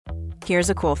Here's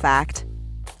a cool fact.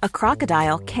 A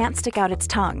crocodile can't stick out its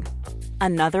tongue.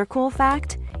 Another cool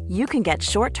fact, you can get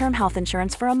short-term health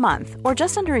insurance for a month or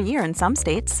just under a year in some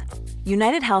states.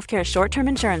 United Healthcare short-term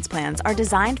insurance plans are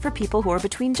designed for people who are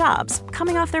between jobs,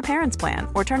 coming off their parents' plan,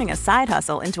 or turning a side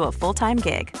hustle into a full-time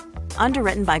gig.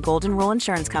 Underwritten by Golden Rule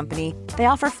Insurance Company, they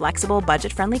offer flexible,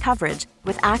 budget-friendly coverage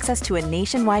with access to a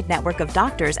nationwide network of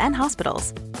doctors and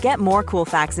hospitals. Get more cool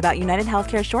facts about United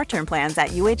Healthcare short-term plans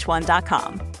at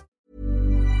uh1.com.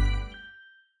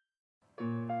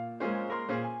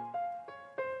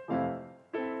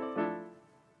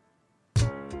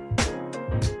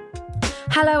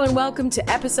 Hello and welcome to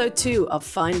episode 2 of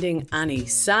Finding Annie.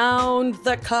 Sound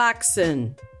the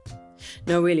klaxon.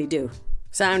 No, really do.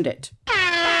 Sound it.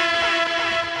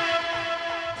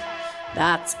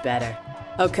 That's better.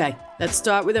 Okay, let's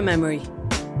start with a memory.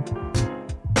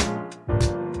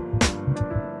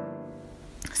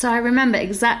 So I remember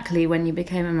exactly when you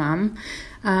became a mum.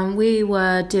 We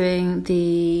were doing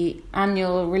the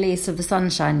annual release of the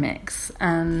Sunshine Mix,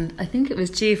 and I think it was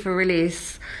due for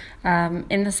release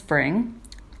in the spring.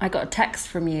 I got a text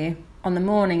from you on the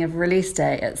morning of release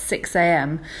day at 6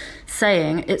 a.m.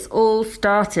 saying, "It's all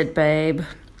started, babe."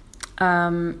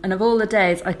 And of all the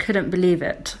days, I couldn't believe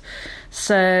it.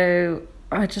 So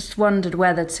I just wondered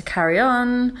whether to carry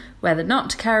on, whether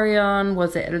not to carry on.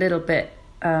 Was it a little bit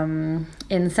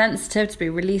insensitive to be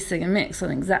releasing a mix on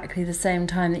exactly the same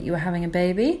time that you were having a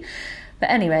baby?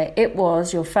 But anyway, it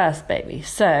was your first baby.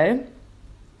 So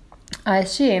I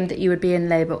assumed that you would be in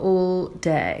labour all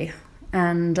day.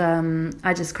 And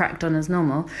I just cracked on as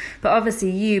normal. But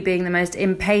obviously you, being the most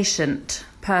impatient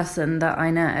person that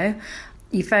I know,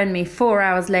 you phoned me 4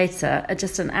 hours later,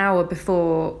 just an hour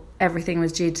before everything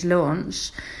was due to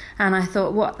launch. And I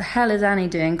thought, what the hell is Annie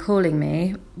doing calling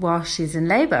me while she's in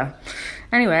labour?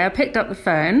 Anyway, I picked up the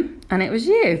phone and it was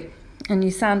you. And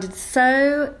you sounded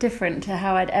so different to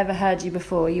how I'd ever heard you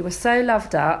before. You were so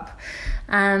loved up.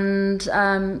 And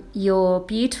your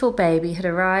beautiful baby had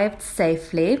arrived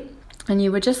safely. And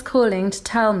you were just calling to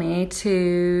tell me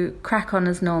to crack on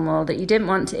as normal, that you didn't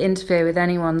want to interfere with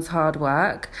anyone's hard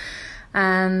work.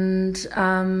 And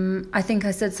I think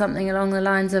I said something along the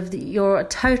lines of that you're a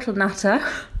total nutter,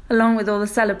 along with all the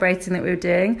celebrating that we were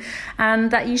doing, and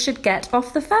that you should get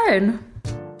off the phone.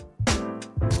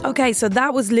 Okay, so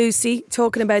that was Lucy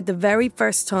talking about the very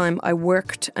first time I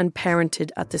worked and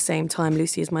parented at the same time.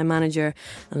 Lucy is my manager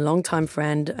and longtime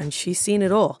friend, and she's seen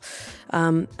it all.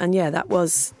 And yeah, that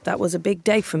was a big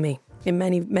day for me in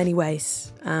many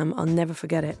ways. I'll never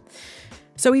forget it.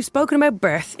 So we've spoken about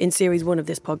birth in series 1 of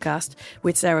this podcast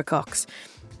with Sarah Cox.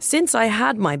 Since I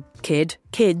had my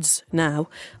kids now,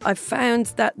 I've found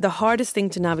that the hardest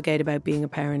thing to navigate about being a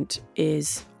parent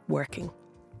is working.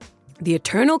 The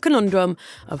eternal conundrum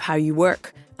of how you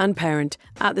work and parent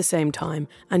at the same time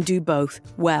and do both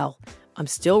well. I'm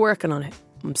still working on it.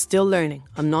 I'm still learning.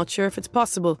 I'm not sure if it's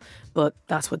possible, but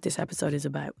that's what this episode is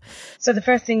about. So the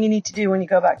first thing you need to do when you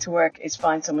go back to work is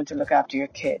find someone to look after your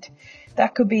kid.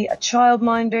 That could be a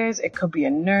childminders, it could be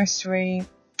a nursery,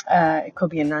 it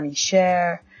could be a nanny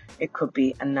share, it could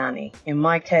be a nanny. In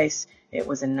my case, it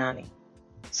was a nanny.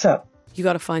 So you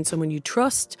got to find someone you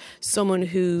trust, someone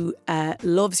who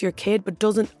loves your kid but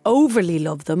doesn't overly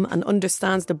love them and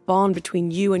understands the bond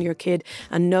between you and your kid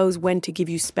and knows when to give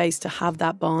you space to have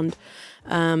that bond.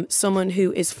 Someone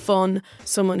who is fun,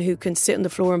 someone who can sit on the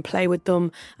floor and play with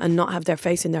them and not have their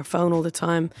face in their phone all the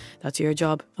time. That's your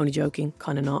job. Only joking,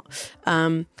 kind of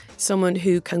not. Someone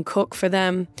who can cook for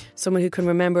them, someone who can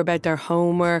remember about their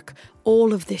homework,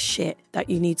 all of this shit that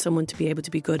you need someone to be able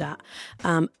to be good at,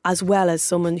 as well as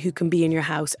someone who can be in your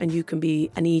house and you can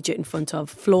be an Egypt in front of,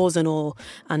 flaws and all,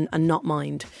 and not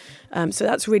mind. So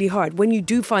that's really hard. When you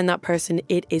do find that person,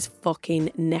 it is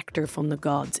fucking nectar from the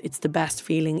gods. It's the best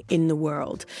feeling in the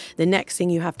world. The next thing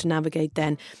you have to navigate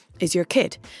then is your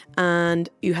kid, and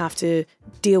you have to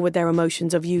deal with their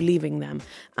emotions of you leaving them,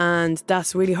 and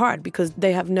that's really hard because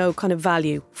they have no kind of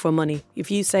value for money. If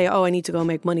you say, oh, I need to go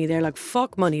make money, they're like,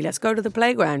 fuck money, let's go to the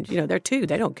playground. You know, they're 2,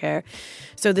 they don't care.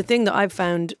 So the thing that I've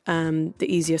found the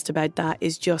easiest about that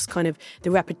is just kind of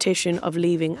the repetition of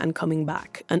leaving and coming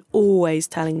back, and always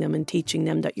telling them and teaching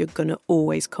them that you're going to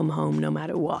always come home no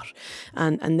matter what,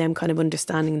 and them kind of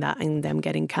understanding that and them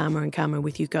getting calmer and calmer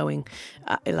with you going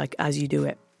like as you do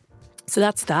it. So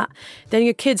that's that. Then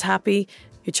your kid's happy,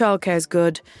 your childcare's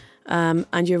good,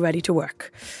 and you're ready to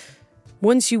work.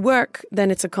 Once you work,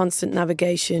 then it's a constant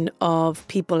navigation of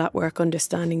people at work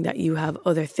understanding that you have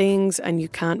other things and you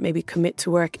can't maybe commit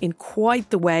to work in quite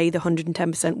the way, the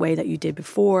 110% way that you did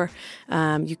before.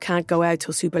 You can't go out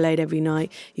till super late every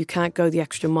night. You can't go the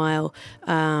extra mile.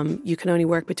 You can only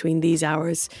work between these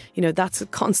hours. You know, that's a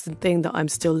constant thing that I'm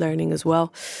still learning as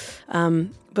well.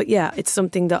 But yeah, it's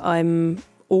something that I'm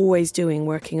always doing,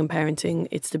 working and parenting.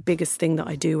 It's the biggest thing that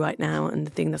I do right now, and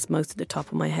the thing that's most at the top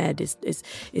of my head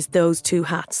is those two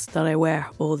hats that I wear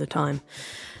all the time.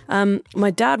 My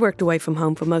dad worked away from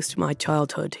home for most of my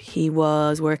childhood. He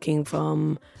was working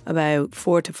from about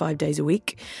 4 to 5 days a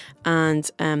week,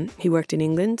 and he worked in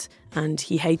England and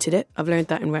he hated it. I've learned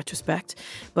that in retrospect,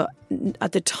 but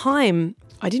at the time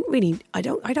I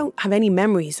don't have any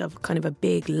memories of kind of a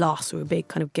big loss or a big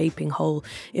kind of gaping hole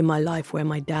in my life where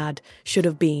my dad should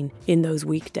have been in those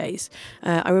weekdays.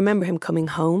 I remember him coming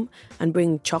home and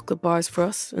bringing chocolate bars for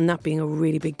us, and that being a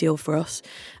really big deal for us.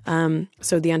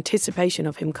 So the anticipation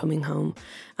of him coming home.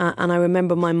 And I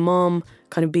remember my mom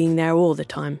kind of being there all the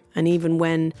time. And even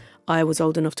when I was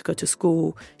old enough to go to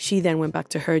school, she then went back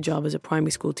to her job as a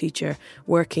primary school teacher,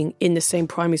 working in the same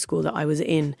primary school that I was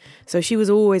in. So she was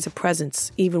always a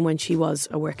presence, even when she was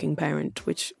a working parent,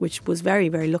 which was very,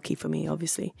 very lucky for me,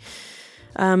 obviously.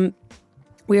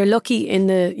 We are lucky in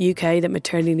the UK that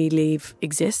maternity leave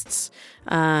exists.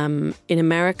 In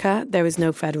America, there is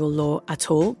no federal law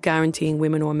at all guaranteeing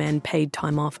women or men paid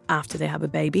time off after they have a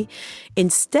baby.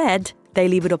 Instead, they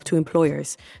leave it up to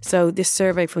employers. So this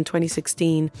survey from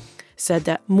 2016 said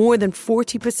that more than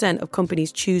 40% of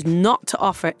companies choose not to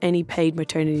offer any paid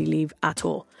maternity leave at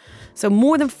all. So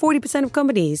more than 40% of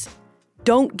companies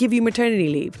don't give you maternity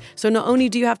leave. So not only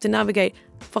do you have to navigate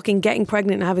fucking getting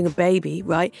pregnant and having a baby,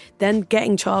 right? Then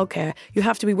getting childcare, you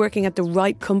have to be working at the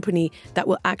right company that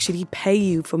will actually pay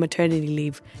you for maternity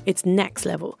leave. It's next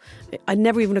level. It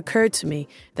never even occurred to me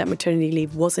that maternity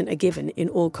leave wasn't a given in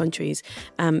all countries.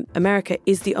 America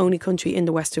is the only country in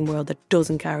the Western world that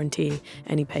doesn't guarantee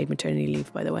any paid maternity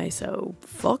leave, by the way. So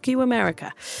fuck you,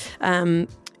 America.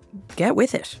 Get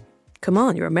with it. Come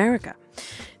on, you're America.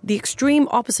 The extreme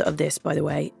opposite of this, by the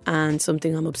way, and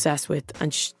something I'm obsessed with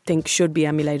and think should be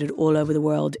emulated all over the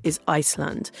world, is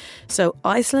Iceland. So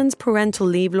Iceland's parental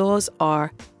leave laws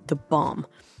are the bomb.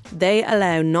 They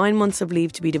allow 9 months of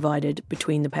leave to be divided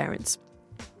between the parents.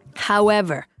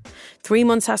 However, 3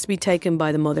 months has to be taken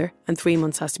by the mother and 3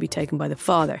 months has to be taken by the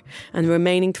father. And the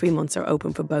remaining 3 months are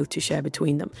open for both to share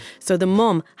between them. So the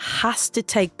mum has to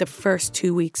take the first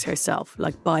 2 weeks herself,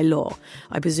 like by law,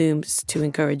 I presume, to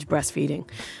encourage breastfeeding.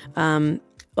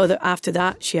 After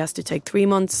that, she has to take 3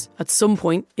 months at some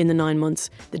point in the 9 months.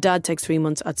 The dad takes 3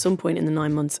 months at some point in the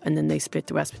 9 months, and then they split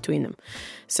the rest between them.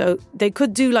 So they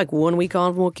could do like 1 week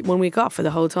on, 1 week off for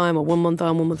the whole time, or 1 month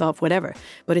on, 1 month off, whatever.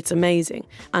 But it's amazing.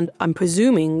 And I'm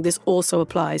presuming this also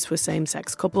applies for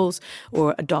same-sex couples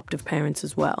or adoptive parents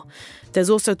as well. There's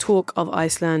also talk of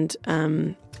Iceland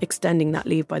extending that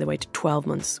leave, by the way, to 12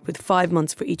 months, with 5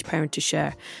 months for each parent to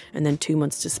share and then 2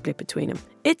 months to split between them.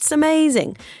 It's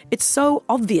amazing. It's so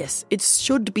obvious. It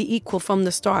should be equal from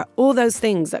the start. All those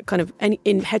things that kind of,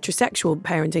 in heterosexual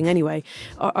parenting anyway,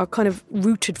 are kind of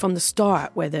rooted from the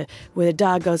start, where the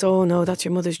dad goes, oh no, that's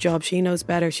your mother's job. She knows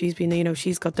better. She's been,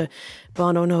 she's got the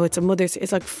bond. Oh no, it's a mother's.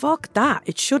 It's like, fuck that.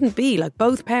 It shouldn't be. Like,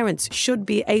 both parents should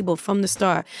be able from the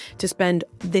start to spend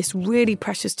this really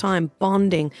precious time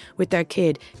bonding with their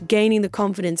kid, gaining the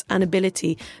confidence and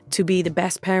ability to be the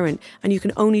best parent. And you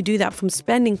can only do that from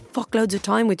spending fuckloads of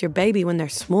time with your baby when they're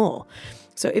small.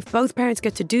 So if both parents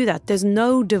get to do that, there's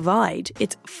no divide.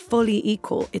 It's fully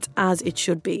equal. It's as it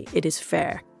should be. It is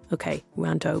fair. Okay,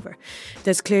 rant over.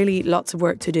 There's clearly lots of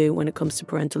work to do when it comes to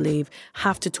parental leave.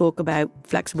 Have to talk about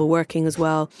flexible working as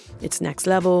well. It's next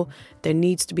level. There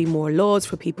needs to be more laws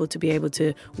for people to be able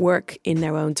to work in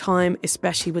their own time,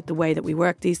 especially with the way that we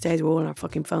work these days. We're all on our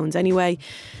fucking phones anyway.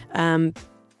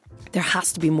 There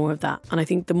has to be more of that. And I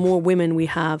think the more women we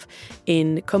have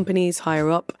in companies higher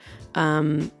up,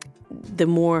 the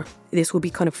more this will be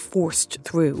kind of forced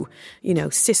through.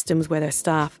 Systems where their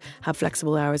staff have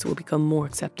flexible hours will become more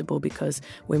acceptable because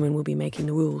women will be making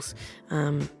the rules.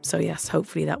 So yes,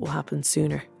 hopefully that will happen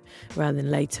sooner rather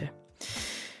than later.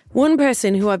 One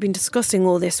person who I've been discussing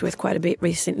all this with quite a bit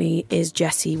recently is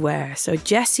Jessie Ware. So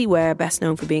Jessie Ware, best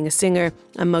known for being a singer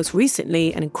and most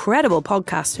recently an incredible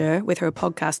podcaster with her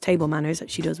podcast Table Manners that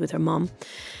she does with her mum.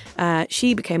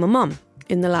 She became a mum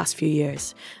in the last few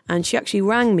years. And she actually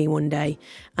rang me one day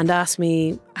and asked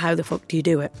me, how the fuck do you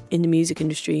do it in the music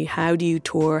industry? How do you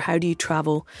tour? How do you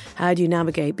travel? How do you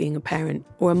navigate being a parent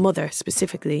or a mother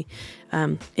specifically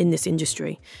in this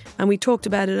industry? And we talked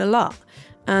about it a lot.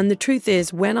 And the truth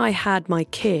is, when I had my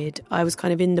kid, I was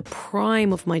kind of in the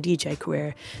prime of my DJ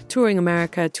career, touring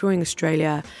America, touring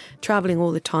Australia, traveling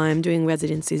all the time, doing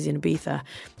residencies in Ibiza.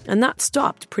 And that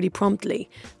stopped pretty promptly.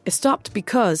 It stopped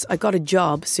because I got a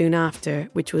job soon after,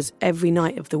 which was every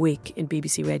night of the week in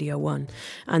BBC Radio 1.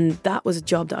 And that was a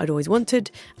job that I'd always wanted.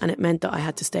 And it meant that I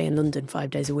had to stay in London 5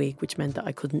 days a week, which meant that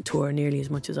I couldn't tour nearly as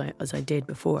much as I did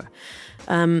before.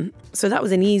 So that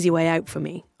was an easy way out for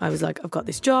me. I was like, I've got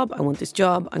this job, I want this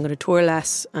job, I'm going to tour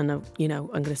less, and I'm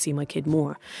going to see my kid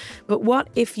more. But what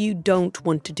if you don't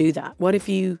want to do that? What if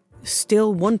you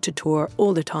still want to tour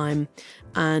all the time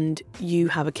and you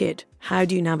have a kid? How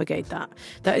do you navigate that?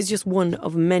 That is just one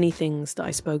of many things that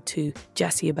I spoke to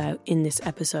Jessie about in this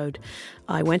episode.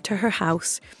 I went to her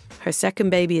house. Her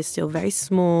second baby is still very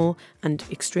small and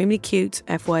extremely cute,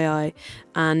 FYI.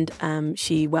 And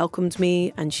she welcomed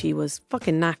me, and she was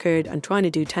fucking knackered and trying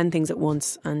to do 10 things at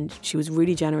once. And she was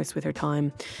really generous with her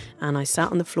time. And I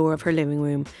sat on the floor of her living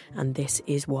room, and this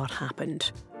is what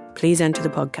happened. Please enter the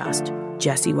podcast,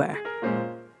 Jessie Ware.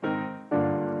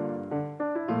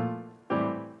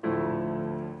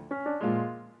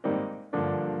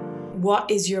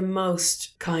 What is your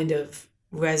most kind of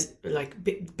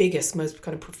biggest, most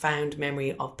kind of profound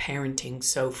memory of parenting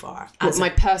so far? As a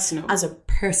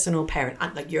personal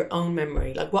parent, like your own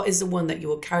memory. Like, what is the one that you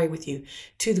will carry with you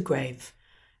to the grave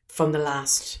from the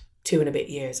last 2 and a bit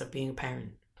years of being a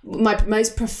parent? My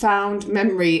most profound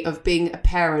memory of being a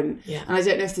parent, yeah. And I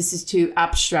don't know if this is too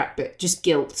abstract, but just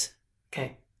guilt.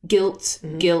 Okay. Guilt,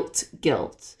 mm-hmm.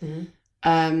 guilt.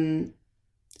 Mm-hmm.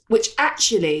 Which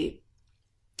actually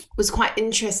was quite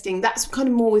interesting. That's kind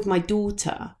of more with my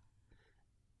daughter.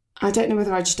 I don't know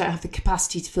whether I just don't have the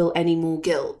capacity to feel any more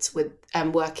guilt with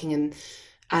working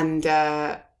and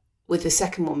with the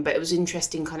second one. But it was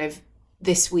interesting. Kind of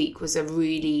this week was a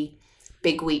really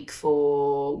big week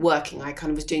for working. I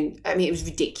kind of was doing. I mean, it was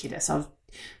ridiculous.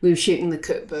 We were shooting the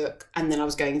cookbook, and then I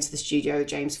was going into the studio with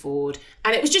James Ford,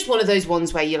 and it was just one of those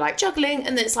ones where you're like juggling,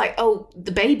 and then it's like, oh,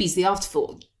 the baby's the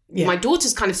afterthought. Yeah. My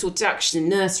daughter's kind of sorted out, she's in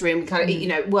nursery, and we kind of,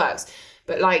 it works.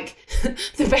 But like,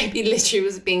 the baby literally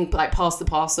was being like passed the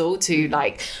parcel to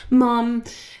like mum,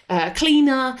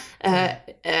 cleaner,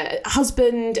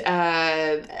 husband,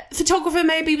 photographer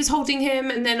maybe was holding him,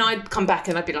 and then I'd come back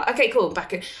and I'd be like, okay, cool, I'm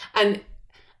back. And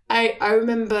I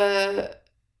remember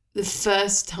the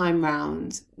first time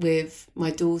round with my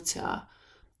daughter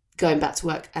going back to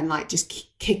work and like just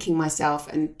kicking myself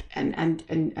and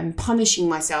punishing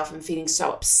myself and feeling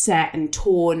so upset and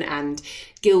torn and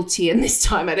guilty. And this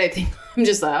time I don't think, I'm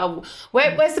just like, oh,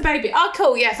 where's the baby? Oh,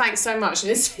 cool. Yeah, thanks so much.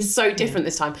 And it's so different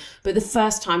this time. But the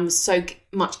first time was so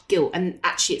much guilt. And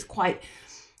actually it's quite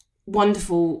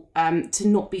wonderful to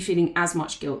not be feeling as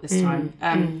much guilt this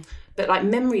time. But like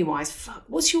memory wise, fuck,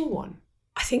 what's your one?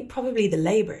 I think probably the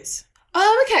labours.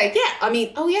 Oh, okay, yeah. I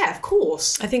mean, oh yeah, of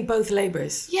course. I think both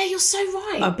labours. Yeah, you're so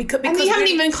right. Because and you haven't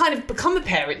even kind of become a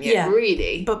parent yet,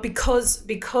 really. But because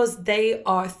they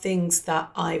are things that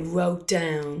I wrote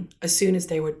down as soon as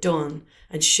they were done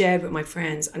and shared with my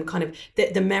friends, and kind of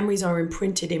the memories are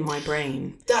imprinted in my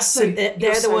brain. That's so. They're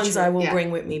the ones true. I will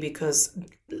bring with me because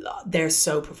they're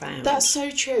so profound. That's so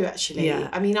true, actually. Yeah.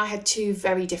 I mean, I had 2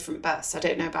 very different births. I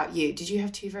don't know about you. Did you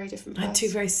have 2 very different births? I had 2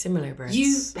 very similar births.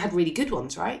 You had really good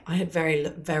ones, right? I had very,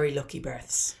 very lucky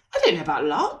births. I don't know about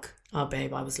luck. Oh,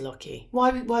 babe, I was lucky.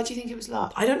 Why do you think it was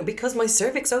luck? I don't know, because my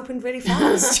cervix opened really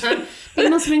fast. You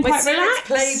must have been quite relaxed.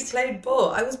 My cervix played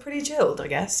ball. I was pretty chilled, I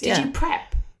guess. Did you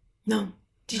prep? No.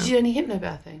 Did you do any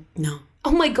hypnobirthing? No.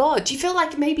 Oh my God, do you feel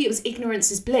like maybe it was ignorance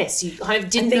is bliss? You kind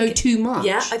of didn't know too much.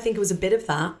 Yeah, I think it was a bit of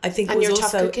that. I think it was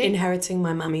also inheriting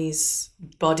my mummy's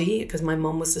body, because my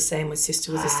mum was the same, my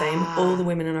sister was the same. All the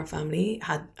women in our family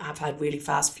have had really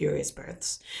fast, furious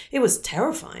births. It was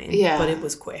terrifying, but it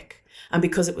was quick. And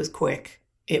because it was quick,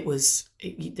 it was,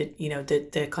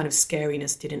 the kind of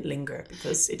scariness didn't linger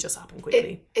because it just happened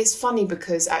quickly. It's funny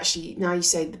because actually, now you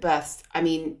say the birth, I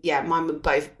mean, yeah, mine were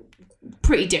both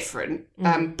pretty different,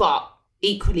 but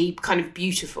equally kind of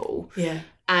beautiful. Yeah.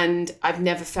 And I've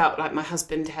never felt like my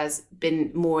husband has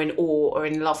been more in awe or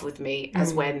in love with me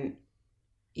as when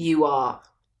you are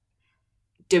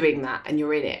doing that and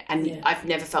you're in it. And I've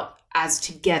never felt as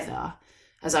together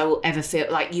as I will ever feel.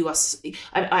 Like you are,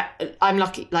 I'm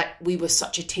lucky, like we were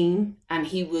such a team and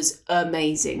he was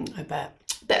amazing. I bet.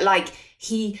 But like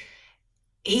he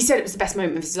said it was the best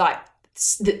moment of his life.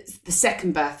 The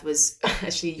second birth was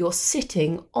actually you're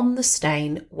sitting on the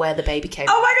stain where the baby came.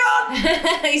 Oh my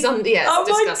God! He's on. Yeah. Oh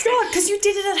disgusting. my God! Because you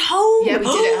did it at home. Yeah, we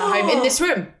did it at home in this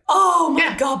room. Oh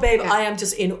my God, babe! Yeah. I am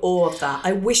just in awe of that.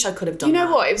 I wish I could have done that. You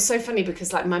know what? It was so funny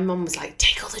because like my mum was like,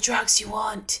 "Take all the drugs you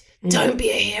want. Don't be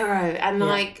a hero.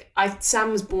 And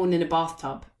Sam was born in a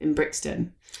bathtub in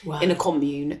Brixton, in a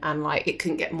commune, and like it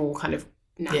couldn't get more kind of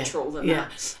natural than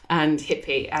that, and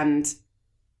hippie. And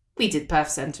we did birth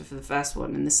centre for the first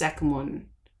one, and the second one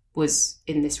was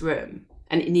in this room.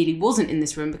 And it nearly wasn't in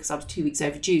this room because I was 2 weeks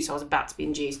overdue, so I was about to be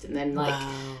induced, and then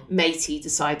matey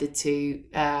decided to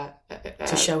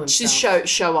show himself,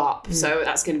 show up. So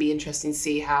that's going to be interesting to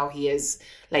see how he is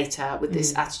later with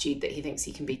this attitude that he thinks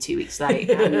he can be 2 weeks late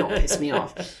and not piss me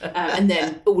off. And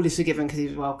then all is forgiven because he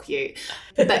was well cute.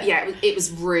 But yeah, it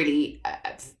was really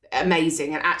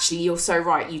amazing. And actually, you're so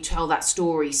right. You tell that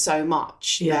story so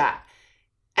much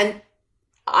and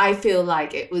I feel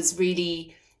like it was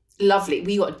really lovely.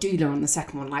 We got a doula on the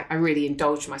second one. Like, I really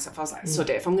indulged myself. I was like,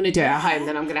 sod it. If I'm going to do it at home,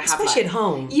 then I'm going to have especially at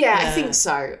home. Yeah, I think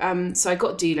so. So I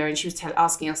got a doula, and she was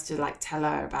asking us to like tell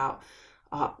her about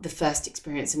the first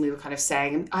experience, and we were kind of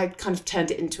saying, and I kind of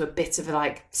turned it into a bit of a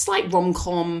like slight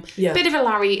rom-com, bit of a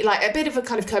Larry, like a bit of a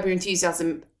kind of Curb Your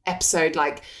Enthusiasm episode,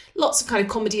 like lots of kind of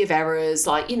comedy of errors,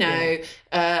 like, you know,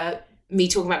 me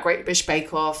talking about Great British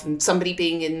Bake Off and somebody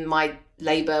being in my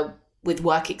labour with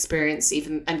work experience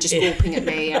even and just gawping at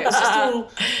me, and it was just all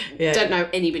don't know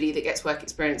anybody that gets work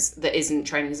experience that isn't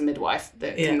training as a midwife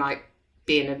that can like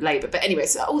be in a labour. But anyway,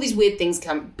 so all these weird things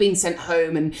come being sent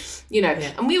home, and you know,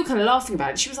 and we were kind of laughing about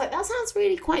it. She was like, that sounds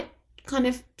really quite kind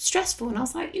of stressful, and I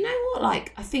was like, you know what,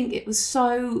 like I think it was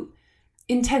so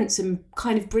intense and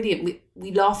kind of brilliant.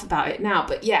 We laugh about it now,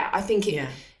 but I think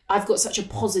I've got such a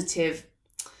positive,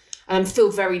 and I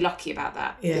feel very lucky about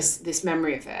that, this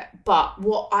memory of it. But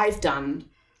what I've done,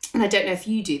 and I don't know if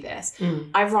you do this,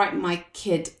 I write my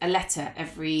kid a letter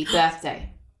every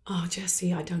birthday. Oh,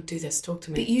 Jessie, I don't do this. Talk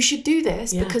to me. But you should do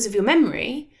this because of your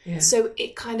memory. Yeah. So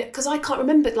it kind of, because I can't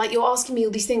remember, like you're asking me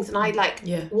all these things, and I like,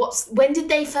 when did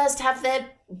they first have their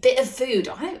bit of food?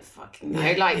 I don't fucking know.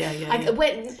 When they're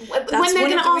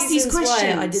going to ask these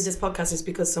questions. Why I did this podcast is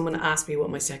because someone asked me what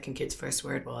my second kid's first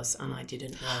word was, and I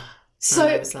didn't know. So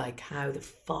and I was like, how the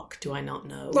fuck do I not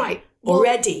know? Right.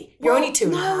 Already. You're only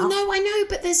 2.5. No, I know,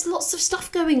 but there's lots of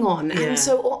stuff going on. Yeah. And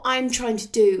so what I'm trying to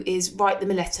do is write them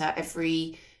a letter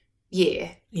every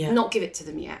year. Yeah. Not give it to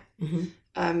them yet.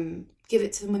 Mm-hmm. Give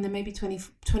it to them when they're maybe 20,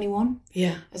 21.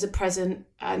 Yeah. As a present.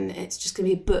 And it's just going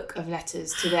to be a book of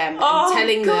letters to them. And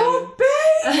telling them.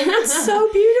 Babe, it's so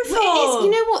beautiful. But you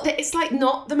know what? It's like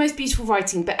not the most beautiful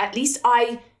writing, but at least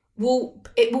it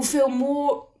will feel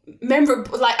more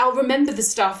memorable. Like I'll remember the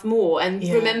stuff more and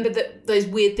remember that those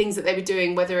weird things that they were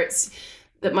doing, whether it's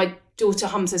that my daughter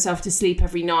hums herself to sleep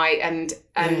every night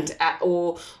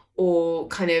or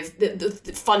kind of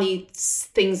the funny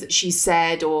things that she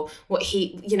said, or what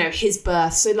his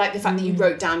birth. So like the fact that you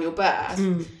wrote down your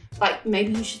birth, like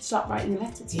maybe you should start writing a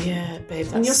letter to you. Yeah, babe.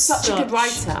 And you're such a good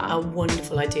writer. A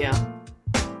wonderful idea.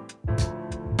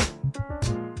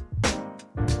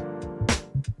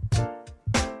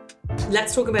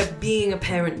 Let's talk about being a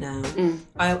parent now.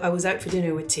 I was out for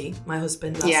dinner with T, my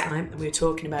husband, last night, and we were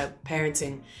talking about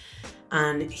parenting.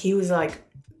 And he was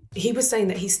saying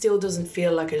that he still doesn't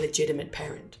feel like a legitimate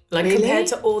parent. Like compared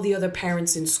to all the other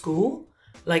parents in school,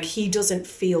 like he doesn't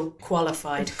feel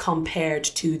qualified compared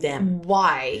to them.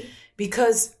 Why?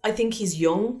 Because I think he's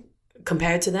young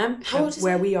compared to them. How old is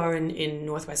where we are in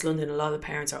northwest London, a lot of the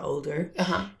parents are older.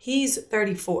 He's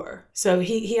 34, so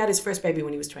he had his first baby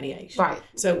when he was 28. Right.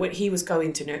 So when he was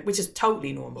going to which is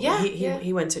totally normal.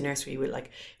 He went to nursery with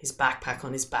like his backpack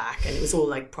on his back, and it was all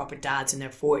like proper dads in their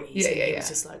 40s. He was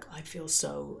just like, I feel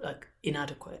so like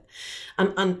inadequate,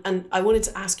 and I wanted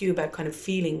to ask you about kind of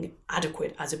feeling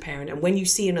adequate as a parent, and when you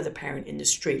see another parent in the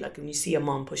street, like when you see a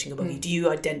mom pushing a buggy, do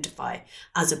you identify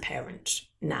as a parent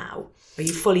now? Are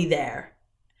you fully there?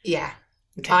 Yeah.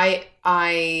 Okay.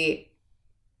 I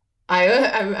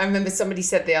remember somebody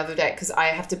said the other day, because I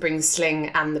have to bring the sling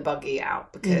and the buggy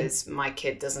out because my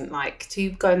kid doesn't like to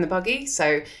go in the buggy,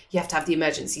 so you have to have the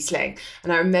emergency sling.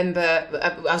 And I remember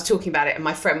I was talking about it, and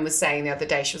my friend was saying the other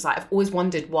day, she was like, I've always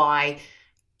wondered why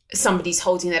somebody's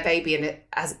holding their baby in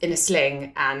a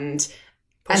sling and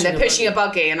they're pushing a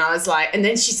buggy. And I was like, and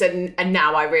then she said, and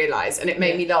now I realise. And it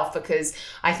made me laugh, because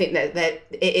I think that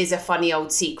it is a funny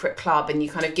old secret club, and you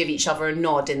kind of give each other a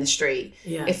nod in the street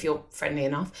if you're friendly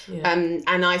enough. Yeah.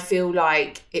 And I feel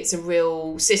like it's a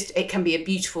real it can be a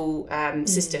beautiful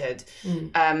sisterhood.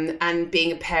 And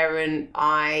being a parent,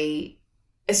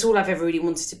 it's all I've ever really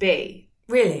wanted to be.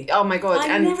 Really? Oh my God.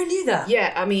 I never knew that.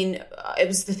 Yeah, I mean, it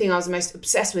was the thing I was most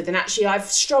obsessed with. And actually I've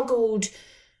struggled.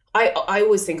 I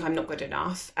always think I'm not good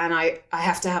enough, and I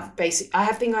have to have basic.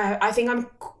 I think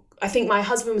my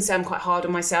husband would say I'm quite hard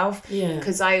on myself,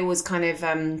 because I always kind of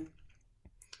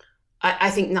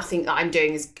I think nothing that I'm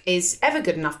doing is ever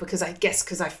good enough because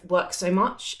I work so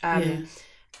much. And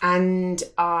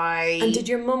did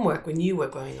your mum work when you were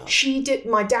growing up? She did.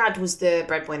 My dad was the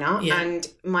breadwinner, and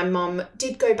my mum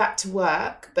did go back to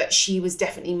work, but she was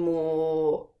definitely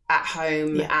more at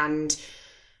home, and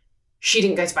she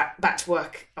didn't go back to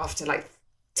work after like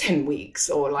 10 weeks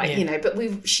or like, you know, but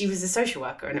she was a social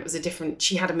worker and it was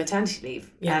she had a maternity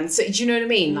leave. And so, do you know what I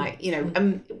mean? Like, you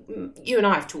know, you and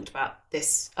I have talked about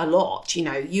this a lot. You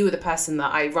know, you were the person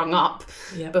that I rung up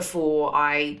before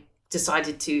I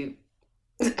decided to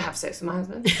have sex with my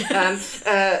husband.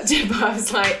 But I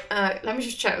was like, let me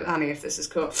just check with Annie if this is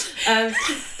cool.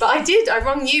 But I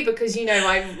rung you because, you know,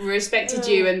 I respected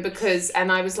you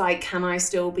and I was like, can I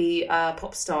still be a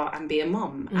pop star and be a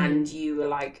mum? And you were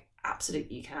like,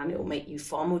 absolutely you can. It will make you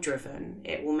far more driven.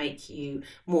 It will make you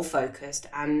more focused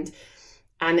and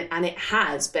it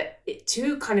has, but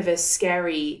to kind of a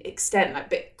scary extent.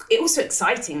 Like, but it also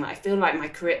exciting. Like, I feel like my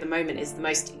career at the moment is the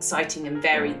most exciting and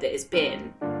varied that it's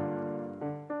been.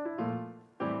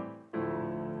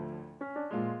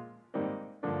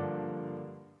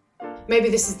 Maybe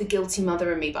this is the guilty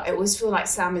mother in me, but I always feel like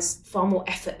Sam is far more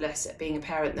effortless at being a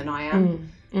parent than I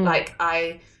am. Like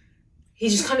he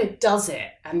just kind of does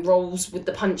it and rolls with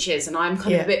the punches, and I'm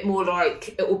kind of a bit more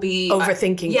like it will be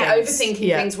overthinking.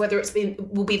 Things, whether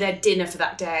will be their dinner for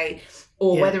that day,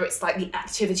 or whether it's like the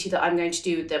activity that I'm going to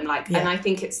do with them. Like, and I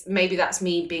think maybe that's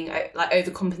me being like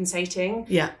overcompensating.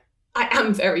 Yeah. I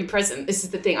am very present. This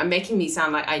is the thing. I'm making me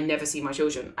sound like I never see my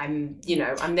children. I'm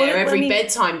there every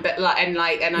bedtime, but I'm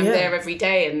there every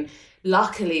day. And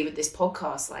luckily with this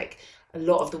podcast, like a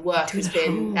lot of the work has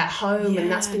been at home,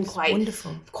 and that's been quite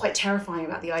wonderful, quite terrifying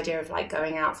about the idea of like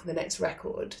going out for the next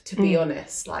record. To be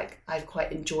honest, like I've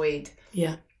quite enjoyed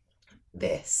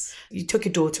this. You took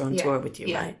your daughter on tour with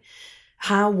you, right?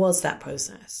 How was that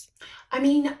process? I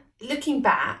mean, looking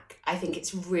back, I think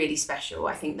it's really special.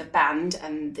 I think the band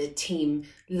and the team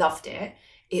loved it.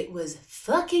 It was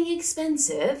fucking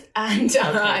expensive and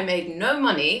I made no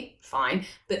money, fine,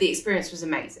 but the experience was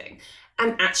amazing.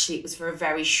 And actually it was for a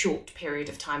very short period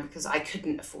of time because I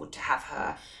couldn't afford to have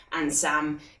her and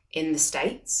Sam in the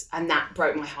States. And that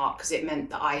broke my heart because it meant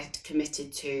that I had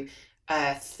committed to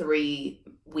a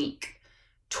 3-week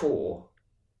tour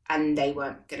and they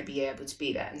weren't going to be able to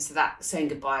be there. And so that saying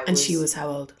goodbye was... And she was how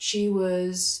old? She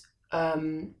was a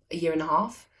year and a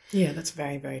half. Yeah, that's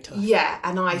very, very tough. Yeah,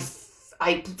 and I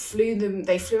flew them,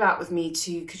 they flew out with me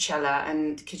to Coachella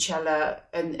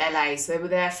and LA. So they were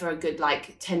there for a good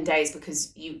like 10 days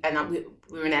because we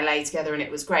were in LA together and it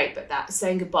was great. But that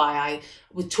saying goodbye, I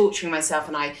was torturing myself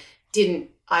and I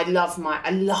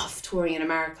love touring in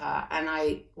America and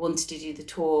I wanted to do the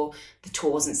tour. The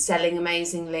tour wasn't selling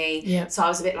amazingly. Yeah. So I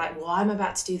was a bit like, well, I'm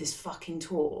about to do this fucking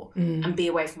tour and be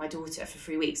away from my daughter for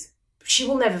 3 weeks. She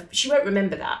won't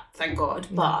remember that, thank God.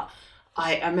 But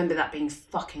I remember that being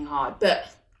fucking hard.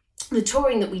 But the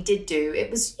touring that we did do, it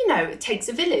was, it takes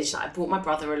a village. Like, I brought my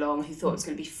brother along who thought it was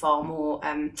going to be far more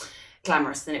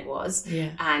glamorous than it was. Yeah.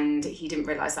 And he didn't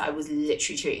realise that I was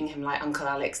literally treating him like Uncle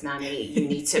Alex nanny. You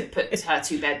need to put her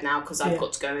to bed now because I've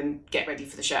got to go and get ready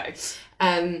for the show.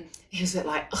 He was a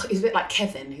bit like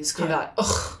Kevin, who's kind of like,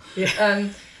 ugh. Yeah.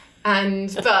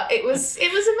 But it was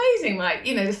amazing. Like,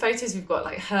 the photos we've got,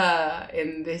 like her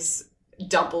in this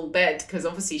double bed, because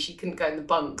obviously she couldn't go in the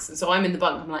bunks, and so I'm in the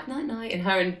bunk, I'm like night night, and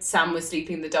her and Sam were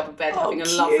sleeping in the double bed having a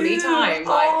lovely time.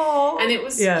 And it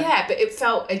was but it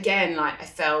felt again like I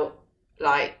felt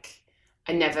like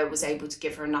I never was able to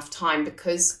give her enough time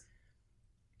because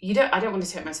I don't want to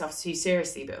take myself too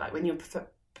seriously, but like when you're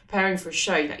preparing for a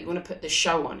show, like you want to put the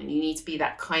show on and you need to be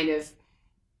that kind of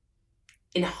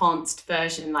enhanced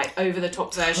version, like over the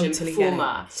top version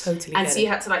performer. And so you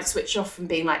had to like switch off from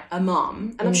being like a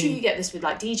mum, and I'm sure you get this with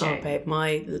like DJing. Oh babe,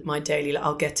 my daily life,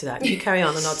 I'll get to that. You carry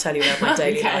on and I'll tell you about my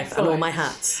daily life and all my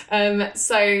hats.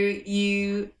 So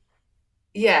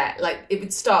like it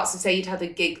would start, so say you'd had a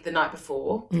gig the night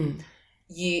before,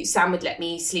 Sam would let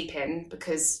me sleep in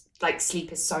because like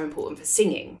sleep is so important for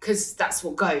singing, because that's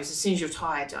what goes as soon as you're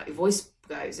tired, like your voice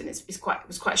goes, and it was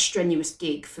quite a strenuous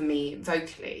gig for me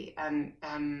vocally, and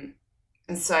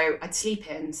so I'd sleep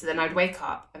in, so then I'd wake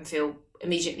up and feel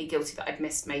immediately guilty that I'd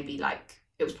missed maybe like,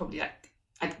 it was probably like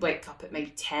I'd wake up at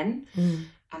maybe 10 and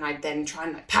I'd then try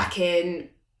and like pack in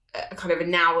a kind of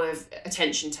an hour of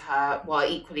attention to her while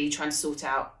equally trying to sort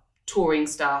out touring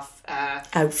stuff,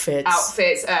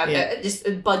 outfits,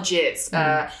 just budgets,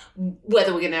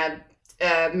 whether we're gonna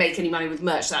make any money with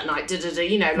merch that night.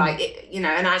 You know, like it, you know.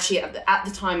 And actually, at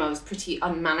the time, I was pretty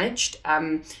unmanaged.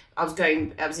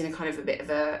 I was in a kind of a bit of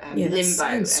a limbo. That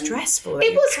sounds stressful.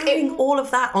 It was carrying all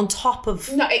of that on top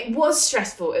of. No, it was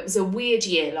stressful. It was a weird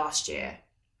year last year,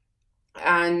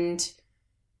 and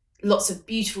lots of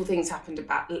beautiful things happened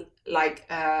about. Like,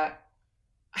 I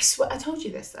swear, I told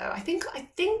you this though. I think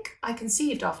I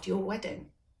conceived after your wedding.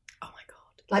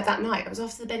 Like that night, I was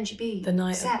after the Benji B. The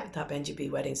night set. of that Benji B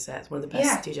wedding set. It's one of the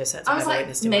best studio sets I've ever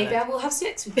witnessed in my my life. Maybe I will have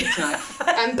sex with you tonight.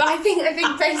 But I think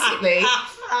basically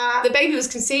the baby was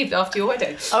conceived after your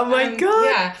wedding. Oh my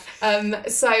God. Yeah.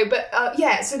 So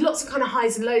lots of kind of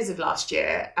highs and lows of last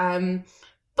year.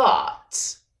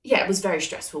 But yeah, it was very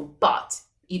stressful. But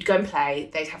you'd go and play,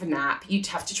 they'd have a nap, you'd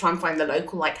have to try and find the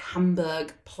local like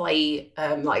Hamburg play,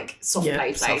 like soft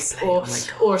play place or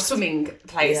a swimming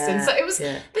place. Yeah, and so it was,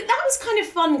 but that was kind of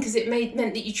fun because it meant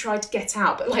that you tried to get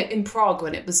out. But like in Prague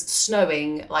when it was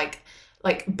snowing, like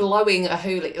blowing a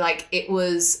hoolie, like it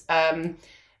was,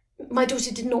 my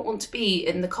daughter did not want to be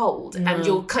in the cold, and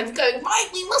you're kind of going, right,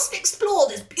 we must explore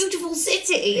this beautiful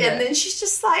city, and then she's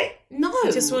just like, no,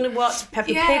 I just want to watch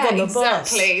Peppa Pig on the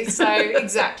bus.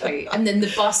 Exactly. And then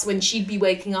the bus, when she'd be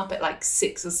waking up at like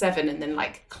 6 or 7 and then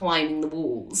like climbing the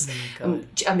walls.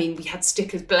 I mean, we had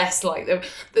stickers, bless, like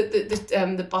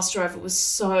the bus driver was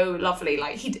so lovely.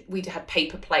 Like we'd had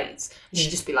paper plates. She'd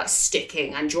just be like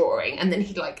sticking and drawing, and then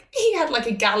he had like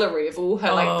a gallery of all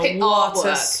her like pit artwork. What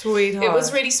a sweetheart. It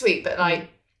was really sweet, but like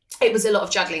it was a lot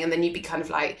of juggling, and then you'd be kind of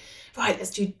like, right,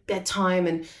 let's do bedtime,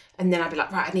 and then I'd be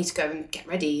like, right, I need to go and get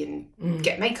ready and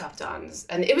get makeup done.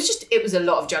 And it was a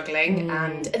lot of juggling,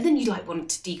 and then you like want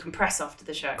to decompress after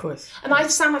the show. Of course. And I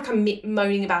sound like I'm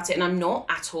moaning about it, and I'm not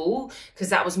at all, because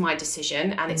that was my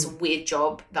decision, and it's a weird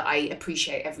job that I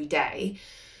appreciate every day.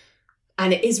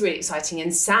 And it is really exciting.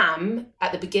 And Sam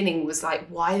at the beginning was like,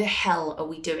 why the hell are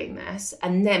we doing this?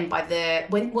 And then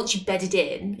once you bedded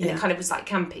in, and it kind of was like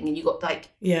camping, and you got like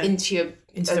into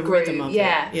the groove, rhythm of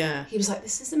it. He was like,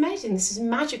 this is amazing. This is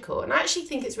magical. And I actually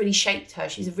think it's really shaped her.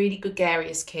 She's a really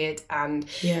gregarious kid, and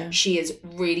she is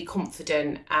really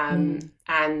confident. And,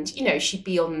 you know, she'd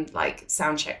be on like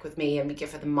sound check with me, and we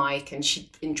give her the mic, and she'd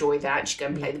enjoy that. And she'd go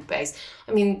and play the bass.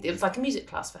 I mean, it was like a music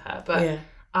class for her, but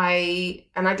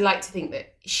I'd like to think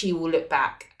that she will look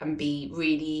back and be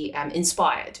really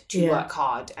inspired to work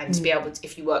hard, and to be able to,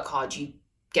 if you work hard, you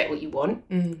get what you want,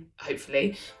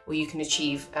 hopefully, or you can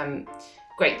achieve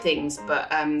great things.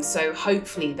 But so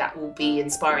hopefully that will be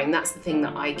inspiring. That's the thing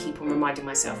that I keep on reminding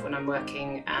myself when I'm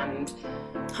working. And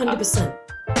 100%.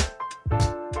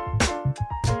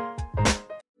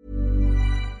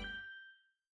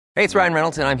 Hey, it's Ryan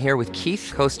Reynolds, and I'm here with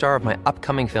Keith, co-star of my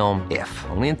upcoming film, If,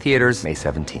 only in theaters May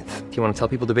 17th. Do you want to tell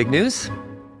people the big news?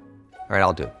 All right,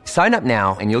 I'll do it. Sign up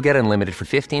now and you'll get unlimited for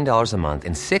 $15 a month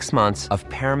and 6 months of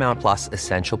Paramount Plus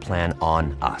Essential Plan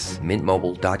on us.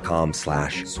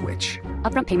 MintMobile.com/switch.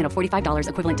 Upfront payment of $45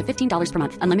 equivalent to $15 per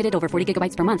month. Unlimited over 40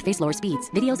 gigabytes per month. Face lower speeds.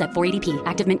 Videos at 480p.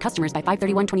 Active Mint customers by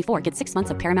 531.24 get 6 months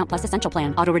of Paramount Plus Essential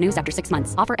Plan. Auto renews after 6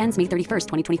 months. Offer ends May 31st,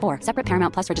 2024. Separate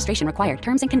Paramount Plus registration required.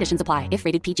 Terms and conditions apply if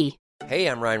rated PG. Hey,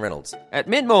 I'm Ryan Reynolds. At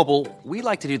Mint Mobile, we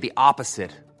like to do the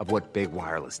opposite of what Big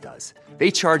Wireless does. They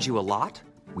charge you a lot.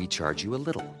 We charge you a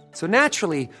little. So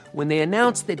naturally, when they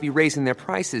announced they'd be raising their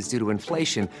prices due to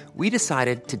inflation, we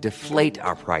decided to deflate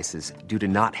our prices due to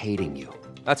not hating you.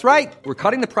 That's right. We're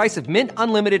cutting the price of Mint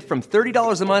Unlimited from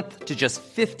 $30 a month to just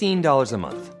 $15 a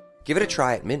month. Give it a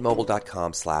try at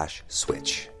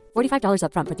mintmobile.com/switch. $45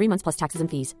 upfront for 3 months plus taxes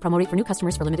and fees. Promo rate for new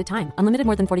customers for limited time. Unlimited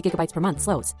more than 40 gigabytes per month.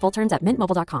 Slows full terms at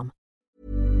mintmobile.com.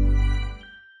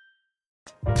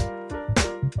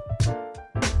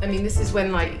 I mean, this is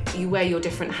when like you wear your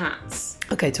different hats.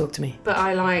 Okay, talk to me. But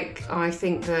I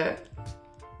think that,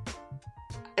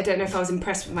 I don't know if I was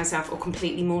impressed with myself or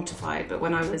completely mortified, but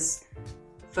when I was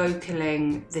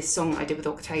vocaling this song I did with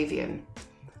Octavian,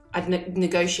 I'd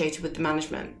negotiated with the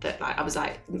management that like I was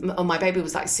like, oh, my baby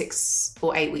was like 6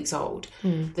 or 8 weeks old,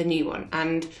 the new one,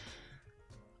 and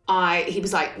he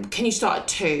was like, can you start at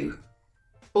 2?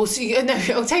 Also, no,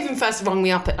 Octavian first rang me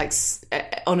up at like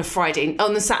on a Saturday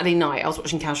night. I was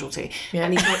watching Casualty,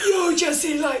 and he's like, "Yo,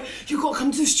 Jessie, like you got to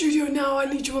come to the studio now. I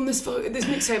need you on this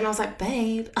mixtape." And I was like,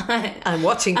 "Babe, I'm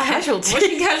watching Casualty. I'm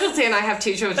watching Casualty, and I have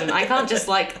 2 children. I can't just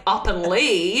like up and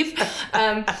leave."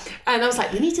 And I was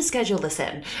like, "We need to schedule this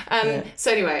in."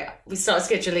 So anyway, we started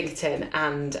scheduling it in,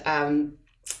 and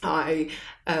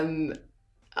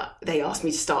they asked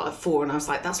me to start at 4, and I was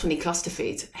like, that's when he cluster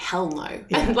feeds. Hell no.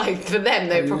 And like for them,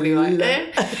 they're probably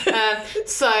like,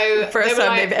 So first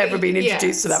time they've ever been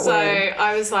introduced to that word. So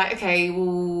I was like, okay,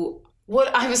 well, Well,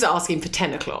 I was asking for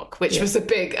 10 o'clock, which was a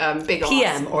big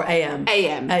PM ask. or AM?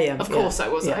 AM. Of course I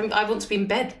was. Yeah. I want to be in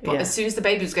bed. But as soon as the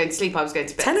baby was going to sleep, I was going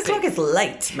to bed. 10 o'clock is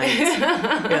late, mate.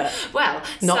 Yeah. Well,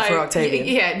 not for Octavian.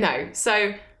 Yeah, no.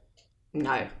 So,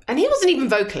 no. And he wasn't even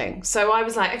vocaling. So I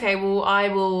was like, okay, well, I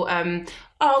will...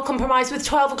 I'll compromise with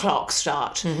 12 o'clock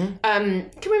start. Can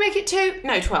we make it 2?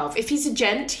 No, 12. If he's a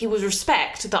gent, he will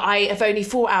respect that I have only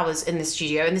 4 hours in the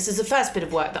studio, and this is the first bit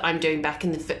of work that I'm doing back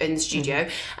in the studio,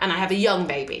 and I have a young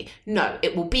baby. No,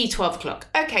 it will be 12 o'clock.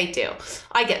 Okay, deal.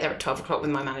 I get there at 12 o'clock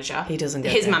with my manager. He doesn't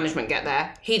get His there. management get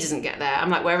there. He doesn't get there. I'm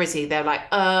like, where is he? They're like,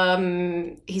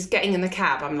 he's getting in the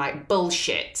cab. I'm like,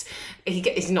 bullshit.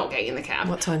 He's not getting in the cab.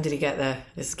 What time did he get there?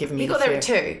 This is giving me He got the there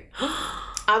fear. at 2.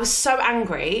 I was so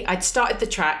angry. I'd started the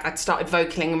track. I'd started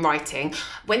vocaling and writing.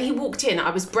 When he walked in, I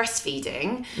was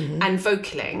breastfeeding and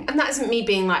vocaling. And that isn't me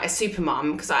being like a super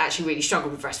mum, because I actually really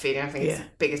struggled with breastfeeding. I think it's the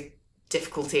biggest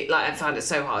difficulty. Like, I found it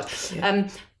so hard. Yeah.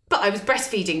 But I was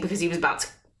breastfeeding because he was about to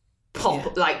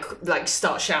pop, like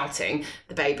start shouting,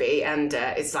 the baby, and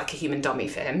it's like a human dummy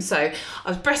for him. So I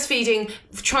was breastfeeding,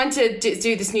 trying to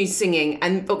do this new singing,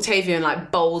 and Octavian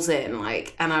like bowls in,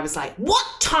 like, and I was like, what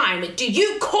time do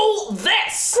you call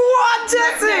this? What is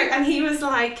it? And he was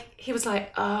like,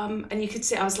 and you could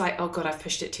see, I was like, oh God, I've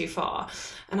pushed it too far.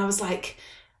 And I was like,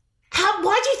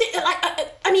 why do you think, like,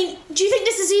 I mean, do you think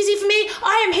this is easy for me?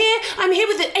 I'm here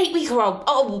with an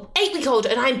 8-week-old,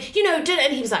 and I'm,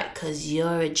 and he was like, 'cause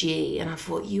you're a G. And I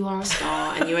thought, you are a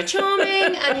star, and you are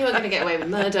charming, and you are going to get away with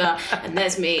murder, and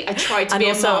there's me. I tried to be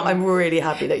a mum. I'm really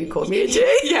happy that you called me a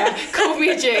G. Yeah, call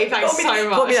me a G, thanks so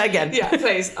much. Call me that again. Yeah,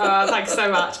 please, thanks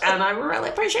so much. And I really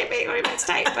appreciate being on your next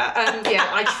tape. But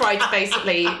I tried to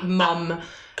basically mum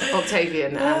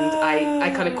Octavian, and I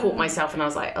kind of caught myself, and I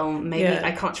was like, oh, maybe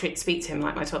I can't speak to him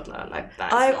like my toddler, like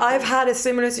that. I've had a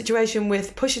similar situation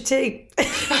with Pusha T,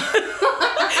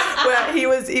 where he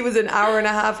was an hour and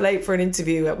a half late for an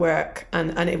interview at work,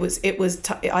 and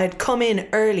I had come in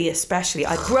early, especially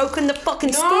I'd broken the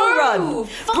fucking school run,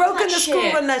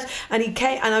 and he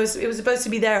came, and it was supposed to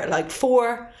be there at like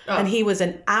 4. And he was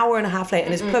an hour and a half late,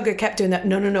 and his plugger kept doing that.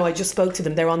 No, I just spoke to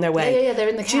them. They're on their way. Yeah, they're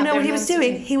in the cab. Do you know what he was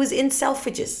doing? He was in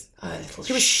Selfridges.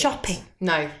 He was shopping.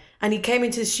 No. And he came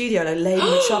into the studio like laden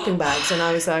with shopping bags, and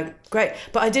I was like, great.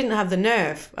 But I didn't have the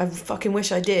nerve. I fucking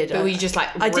wish I did. But were you just like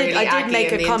I really did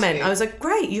make a comment. interview? I was like,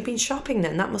 great, you've been shopping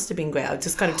then. That must have been great. I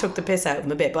just kind of took the piss out of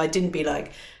him a bit, but I didn't be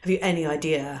like, have you any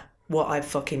idea what I've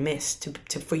fucking missed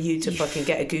for you to fucking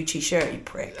get a Gucci shirt, you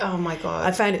prick. Oh my God.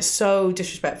 I found it so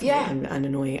disrespectful and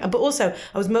annoying. But also,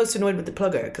 I was most annoyed with the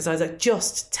plugger, because I was like,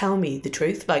 just tell me the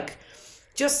truth. Like,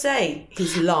 just say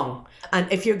he's long. And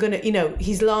if you're going to,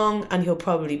 he's long and he'll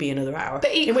probably be another hour.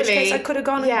 But equally, in which case I could have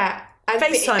gone and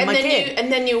FaceTime my kid. And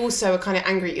then you also are kind of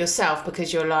angry at yourself,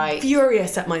 because you're like...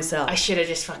 furious at myself. I should have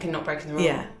just fucking not broken the rule.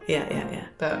 Yeah.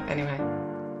 But anyway...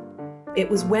 It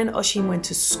was when Oisín went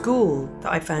to school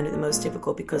that I found it the most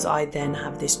difficult, because I then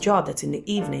have this job that's in the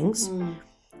evenings,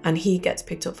 and he gets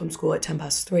picked up from school at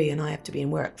 3:10, and I have to be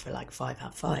in work for like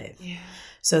 5:30. Yeah.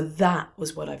 So that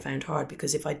was what I found hard,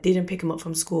 because if I didn't pick him up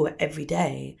from school every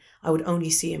day, I would only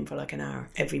see him for like an hour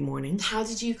every morning. How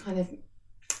did you kind of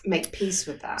make peace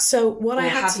with that? So what I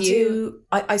had to do,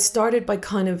 I started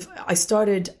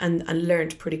and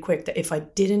learned pretty quick that if I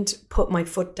didn't put my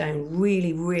foot down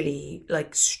really, really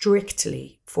like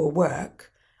strictly for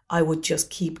work, I would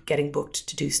just keep getting booked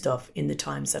to do stuff in the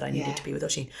times that I needed to be with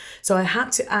Oisín. So I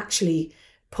had to actually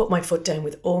put my foot down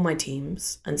with all my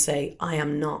teams and say, I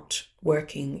am not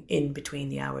working in between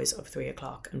the hours of 3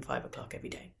 o'clock and 5 o'clock every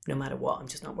day. No matter what, I'm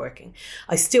just not working.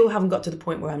 I still haven't got to the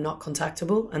point where I'm not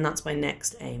contactable, and that's my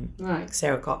next aim. Right.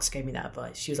 Sarah Cox gave me that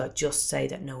advice. She was like, just say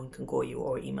that no one can call you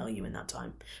or email you in that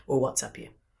time or WhatsApp you.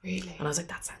 Really? And I was like,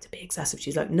 that sounds a bit excessive.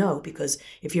 She's like, no, because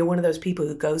if you're one of those people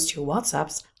who goes to your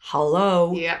WhatsApps,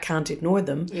 hello, can't ignore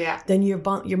them, then your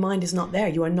mind is not there.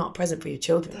 You are not present for your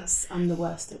children. I'm the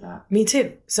worst at that. Me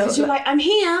too. So because you're like, I'm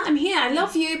here, I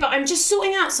love you, but I'm just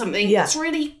sorting out something that's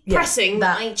really pressing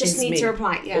that I just need to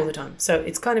reply. All the time. So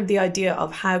it's kind of the idea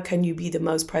of how can you be the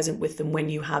most present with them when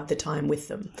you have the time with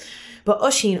them. But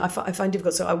Oisín, I find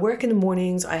difficult. So I work in the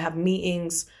mornings, I have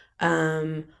meetings,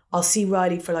 I'll see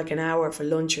Riley for like an hour for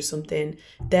lunch or something.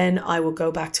 Then I will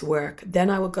go back to work. Then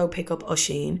I will go pick up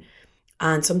Oisín.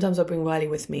 And sometimes I'll bring Riley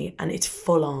with me, and it's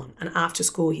full on. And after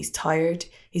school, he's tired,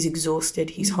 he's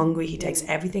exhausted, he's hungry. He takes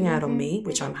everything out on me,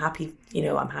 which I'm happy,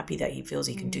 I'm happy that he feels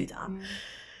he can do that.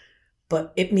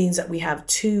 But it means that we have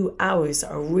 2 hours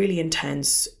that are really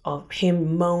intense of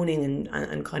him moaning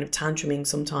and kind of tantruming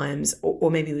sometimes, or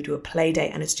maybe we do a play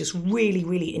date, and it's just really,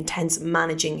 really intense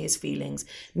managing his feelings,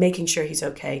 making sure he's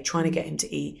okay, trying to get him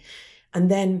to eat.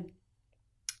 And then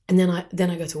And then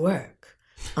I go to work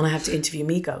and I have to interview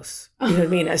Migos. You know what I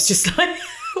mean? It's just like,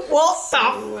 what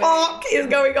the fuck is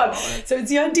going on? So it's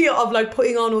the idea of like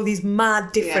putting on all these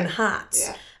mad different hats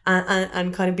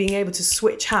and kind of being able to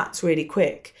switch hats really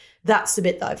quick. That's the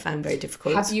bit that I found very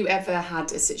difficult. Have you ever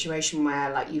had a situation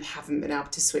where like you haven't been able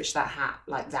to switch that hat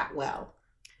like that well?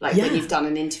 Like when you've done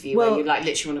an interview where you like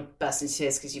literally want to burst into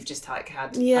tears because you've just like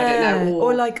had, I don't know.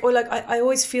 Or like I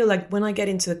always feel like when I get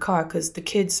into the car,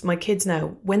 because my kids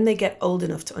now, when they get old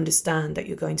enough to understand that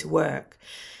you're going to work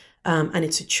and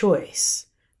it's a choice,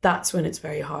 that's when it's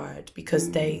very hard because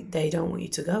they don't want you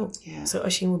to go. Yeah. So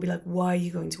Oisín will be like, why are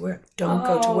you going to work? Don't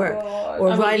go to work. God.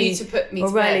 Or I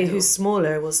Riley, who's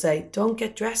smaller, will say, don't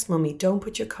get dressed, mummy. Don't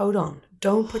put your coat on.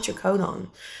 Don't put your coat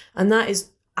on. And that is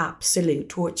absolute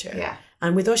torture. Yeah.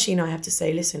 And with Oisín, I have to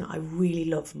say, listen, I really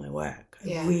love my work.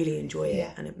 I really enjoy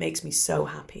it and it makes me so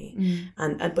happy.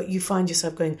 And but you find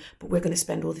yourself going, but we're going to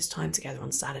spend all this time together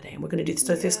on Saturday and we're going to do this.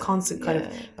 So this constant kind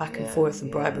of back and forth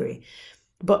and bribery.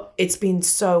 But it's been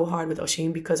so hard with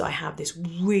Oisín because I have this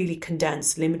really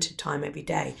condensed, limited time every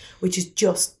day, which is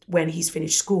just when he's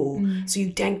finished school. So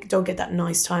you don't get that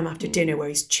nice time after dinner where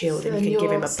he's chilled and you can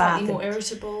give him a bath. More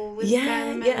irritable with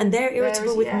them. Yeah, and they're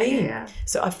irritable with me. Yeah.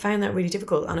 So I found that really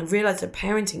difficult. And I've realised that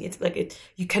parenting, it's like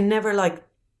you can never like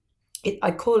it.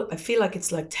 I feel like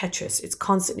it's like Tetris. It's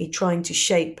constantly trying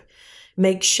to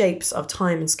make shapes of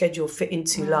time and schedule fit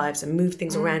into lives and move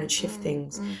things around and shift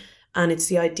things. And it's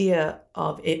the idea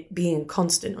of it being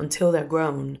constant until they're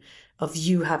grown, of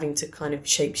you having to kind of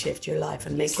shapeshift your life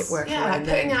and make it work. Yeah, like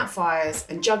putting out fires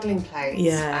and juggling plates.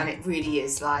 Yeah. And it really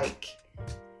is like,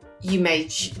 you may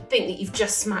think that you've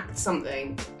just smacked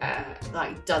something,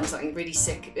 like done something really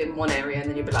sick in one area, and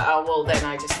then you'll be like, oh, well, then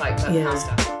I just like burn the house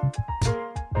down.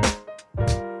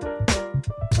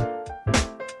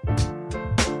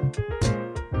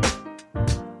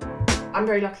 I'm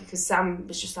very lucky because Sam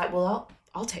was just like, well,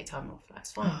 I'll take time off.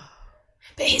 That's fine.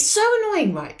 But it's so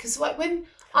annoying, right? Because like when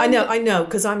I know,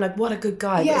 because I'm like, what a good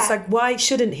guy. Yeah. But it's like, why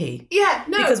shouldn't he? Yeah,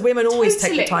 no. Because women always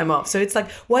take the time off. So it's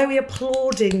like, why are we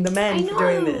applauding the men for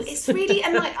doing this? It's really,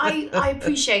 and like I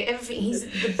appreciate everything. He's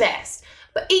the best.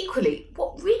 But equally,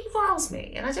 what really riles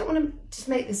me, and I don't want to just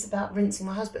make this about rinsing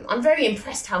my husband. I'm very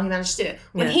impressed how he managed to do it.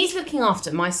 When he's looking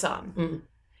after my son,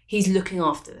 he's looking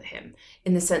after him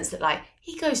in the sense that like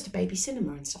he goes to baby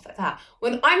cinema and stuff like that.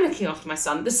 When I'm looking after my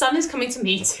son, the son is coming to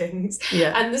meetings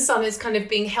and the son is kind of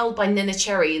being held by Nina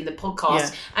Cherry in the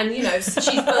podcast and, you know, she's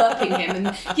burping him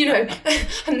and, you know,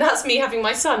 and that's me having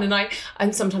my son. And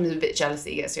I'm sometimes a bit jealous that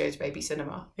he gets to go to baby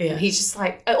cinema. Yeah. And he's just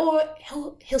like, or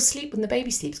he'll sleep when the baby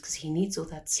sleeps because he needs all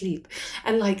that sleep.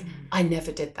 And like, I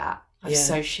never did that. I'm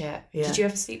so shit. Yeah. Did you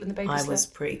ever sleep when the baby slept? I was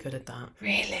pretty good at that.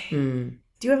 Really?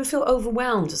 Do you ever feel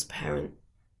overwhelmed as a parent?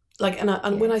 Like,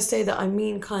 and when I say that, I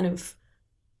mean kind of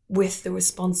with the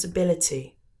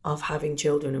responsibility of having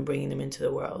children and bringing them into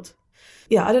the world.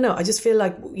 Yeah, I don't know. I just feel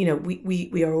like, you know,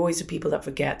 we are always the people that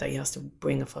forget that he has to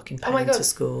bring a fucking pen to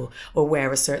school or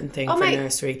wear a certain thing for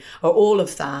nursery or all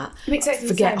of that.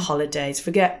 Forget holidays.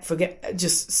 Forget.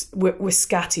 Just we're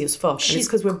scatty as fuck. And it's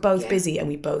because we're both busy and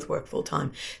we both work full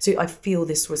time. So I feel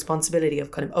this responsibility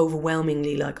of kind of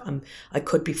overwhelmingly like I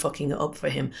could be fucking it up for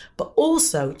him, but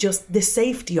also just the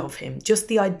safety of him, just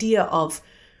the idea of.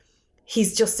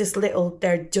 He's just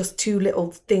they're just two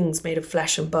little things made of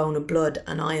flesh and bone and blood,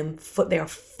 and they are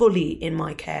fully in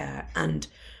my care. And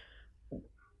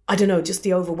I don't know, just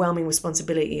the overwhelming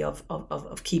responsibility of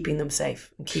keeping them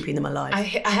safe and keeping them alive. I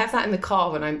have that in the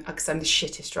car because I'm the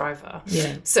shittest driver.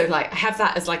 Yeah. So like I have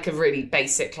that as like a really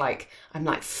basic, like, I'm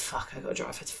like, fuck, I got to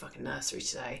drive her to fucking nursery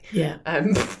today. Yeah.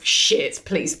 Shit,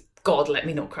 please, God, let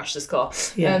me not crash this car.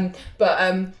 Yeah.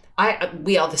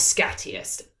 We are the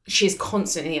scattiest. She's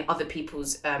constantly in other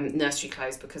people's nursery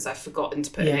clothes because I've forgotten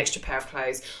to put an extra pair of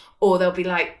clothes. Or they'll be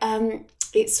like,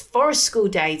 it's forest school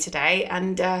day today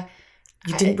and...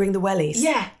 you didn't bring the wellies.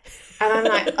 Yeah. And I'm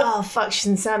like, oh, fuck, she's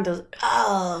in sandals.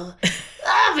 Oh,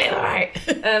 that'll be all right.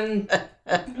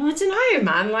 I don't know,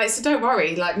 man. Like, so don't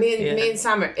worry. Like, me and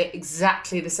Sam are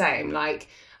exactly the same. Like,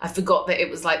 I forgot that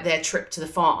it was like their trip to the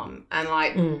farm. And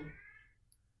like,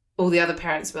 all the other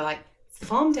parents were like,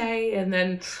 farm day. And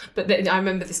then I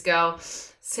remember this girl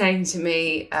saying to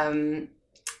me,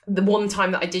 the one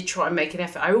time that I did try and make an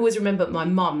effort, I always remember my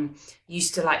mum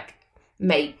used to like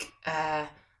make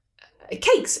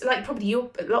cakes, like probably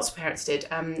lots of parents did.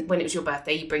 When it was your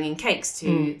birthday, you bring in cakes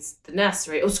to the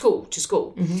nursery or school.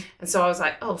 And so I was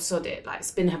like, oh, sod it, like it's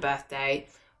been her birthday,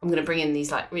 I'm going to bring in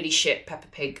these like really shit Peppa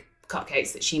Pig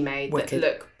cupcakes that she made. Wicked.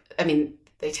 That look, I mean,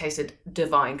 they tasted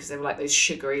divine because they were like those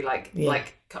sugary like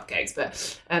cupcakes,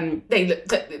 but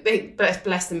they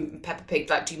bless them, Peppa Pig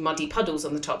like do muddy puddles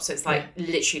on the top, so it's like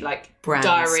literally like Brown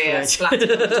diarrhea split.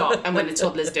 splattered on the top, and when the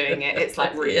toddler's doing it, it's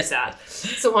like really sad.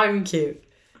 So I'm cute.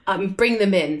 Bring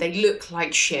them in. They look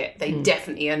like shit. They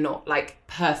definitely are not like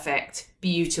perfect,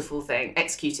 beautiful thing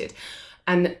executed.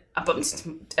 And I bumped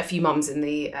into a few mums in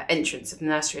the entrance of the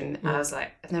nursery, and I was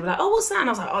like, and they were like, "Oh, what's that?" And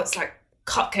I was like, "Oh, it's like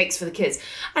cupcakes for the kids."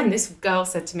 And this girl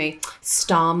said to me,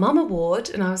 "Star Mum Award,"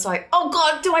 and I was like, "Oh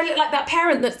God, do I look like that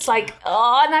parent that's like,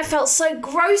 oh?" And I felt so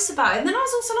gross about it. And then I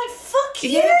was also like, "Fuck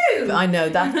you!" I know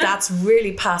that's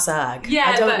really passag. Yeah,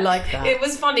 I don't but like that. It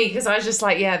was funny because I was just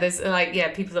like, there's like,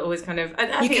 people that always kind of,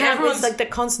 and I you think can't everyone's like the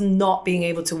constant not being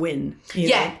able to win. You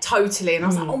know? Totally. And I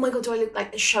was like, oh my God, do I look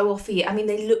like a show offy? I mean,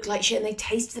 they look like shit and they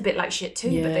tasted a bit like shit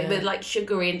too, but they were like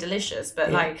sugary and delicious,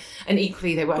 but like, and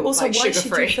equally they weren't But also, like why sugar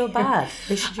should free. you feel bad?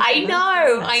 I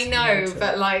know,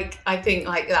 but like, I think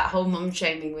like that whole mum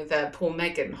shaming with poor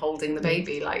Megan holding the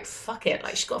baby, like, fuck it,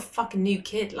 like she's got a fucking new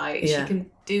kid, like she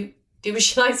can do what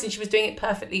she likes, and she was doing it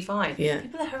perfectly fine. Yeah.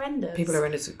 People are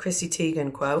horrendous. Chrissy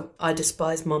Teigen quote, "I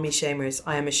despise mommy shamers.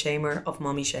 I am a shamer of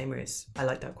mommy shamers." I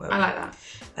like that quote. I like that.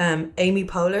 Amy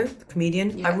Poehler, the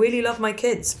comedian. Yeah. "I really love my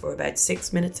kids for about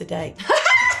 6 minutes a day."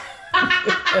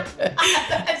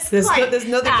 There's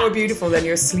nothing more beautiful than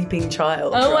your sleeping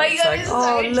child. Oh right? my God, It's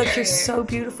like, so look, true. you're so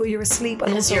beautiful, you're asleep,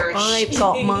 and also I've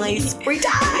got my free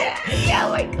time. Yeah,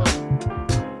 oh my God.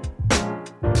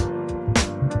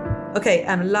 Okay,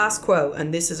 and last quote,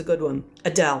 and this is a good one.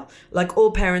 Adele, "Like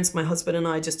all parents, my husband and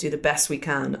I just do the best we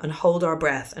can and hold our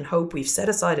breath and hope we've set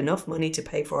aside enough money to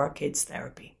pay for our kids'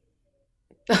 therapy."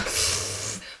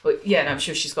 Well, yeah, no, I'm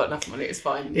sure she's got enough money. It's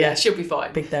fine. Yeah, she'll be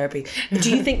fine. Big therapy. Do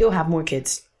you think you'll have more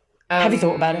kids? Have you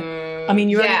thought about it? I mean,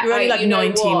 you're only like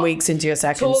 19 weeks into your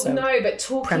second.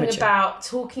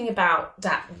 Talking about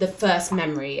that, the first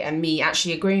memory, and me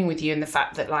actually agreeing with you in the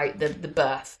fact that like the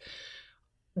birth,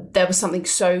 there was something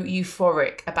so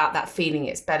euphoric about that feeling.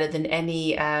 It's better than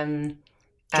any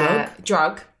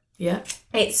drug. Yeah,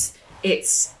 it's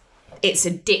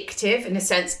addictive in a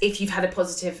sense if you've had a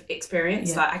positive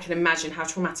experience. Like I can imagine how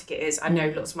traumatic it is. I know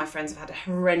lots of my friends have had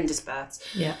horrendous births.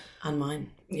 Yeah, and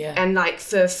mine. Yeah. And like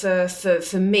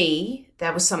for me,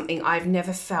 there was something I've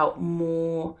never felt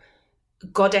more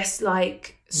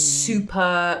goddess-like,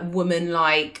 super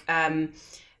woman-like,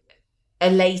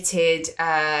 elated,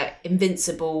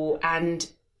 invincible, and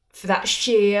for that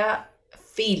sheer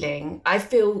feeling, I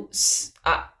feel.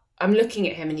 I'm looking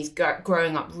at him and he's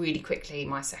growing up really quickly,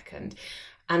 my second.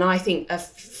 And I think a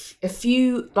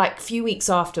few weeks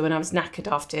after, when I was knackered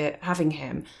after having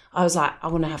him, I was like, I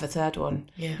want to have a third one.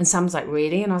 Yeah. And Sam was like,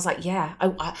 really? And I was like, yeah,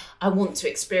 I want to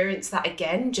experience that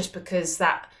again, just because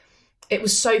it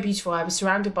was so beautiful. I was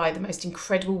surrounded by the most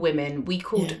incredible women. We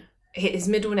called, his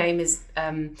middle name is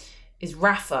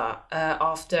Rafa,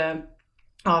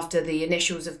 after the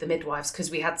initials of the midwives,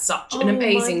 because we had such an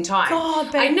amazing time.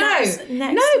 God, I know.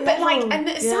 But like, and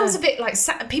it sounds a bit like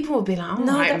people will be like, "Oh,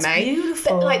 right, that's mate."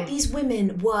 Beautiful. But like, these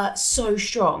women were so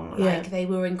strong. Like they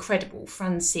were incredible.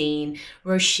 Francine,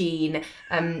 Roisin,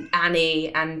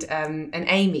 Annie, and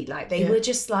Amy. Like they were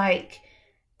just like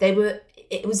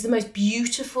It was the most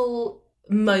beautiful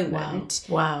moment.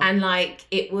 Wow. And like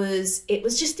it was. I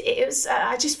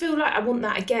just feel like I want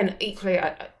that again. Equally,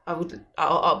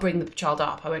 I'll bring the child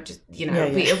up. I won't just,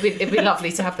 it'd be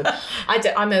lovely to have them.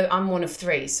 I'm one of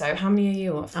 3. So how many are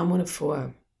you of? I'm one of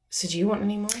 4. So do you want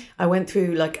any more? I went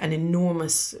through like an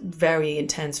enormous, very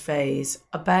intense phase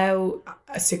about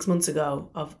 6 months ago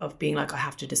of being like, I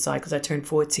have to decide, because I turned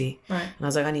 40. Right. And I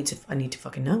was like, I need to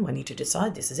fucking know. I need to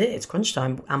decide. This is it. It's crunch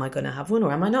time. Am I going to have one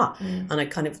or am I not? And I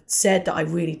kind of said that I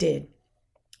really did.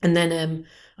 And then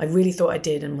I really thought I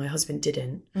did, and my husband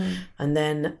didn't. And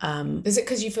then is it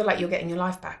because you feel like you're getting your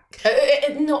life back?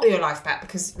 Not your life back,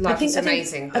 because life is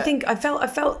amazing. I think I felt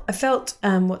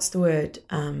what's the word?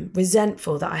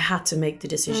 Resentful that I had to make the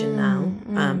decision now,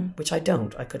 which I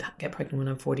don't. I could get pregnant when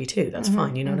I'm 42. That's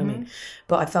fine. You know what I mean?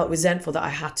 But I felt resentful that I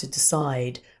had to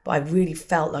decide. But I really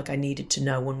felt like I needed to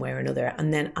know one way or another.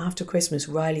 And then after Christmas,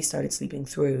 Riley started sleeping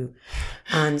through,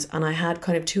 and I had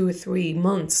kind of 2 or 3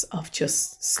 months of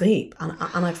just sleep, and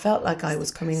I felt like I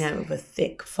was coming out of a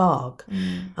thick fog,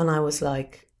 and I was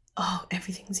like, oh,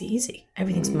 everything's easy,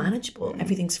 everything's manageable,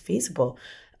 everything's feasible,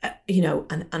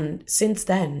 and since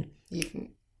then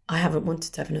I haven't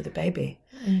wanted to have another baby,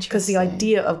 because the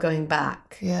idea of going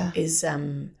back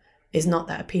is not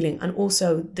that appealing. And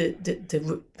also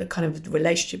the kind of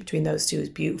relationship between those two is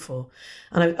beautiful.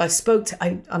 And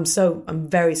I'm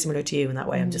very similar to you in that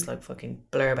way. I'm just like fucking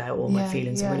blur about all my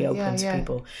feelings and really open to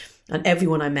people. And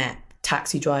everyone I met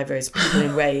taxi drivers, people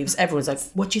in raves. Everyone's like,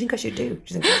 what do you think I should do? Do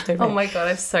you think I should do? Oh my God,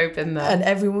 I've so been there. And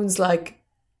everyone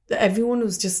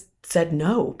was just said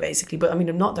no, basically. But I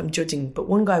mean, not that I'm judging, but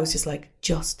one guy was just like,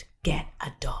 just get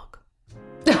a dog.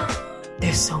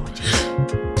 There's so much.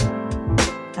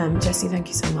 Jessie, thank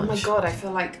you so much. Oh my God, I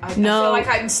feel like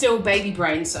I'm still baby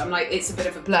brain, so I'm like, it's a bit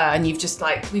of a blur, and we've just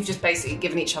basically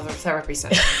given each other a therapy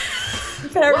session.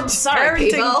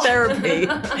 Parenting therapy.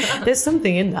 There's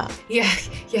something in that. Yeah,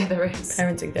 there is.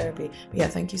 Parenting therapy. But yeah,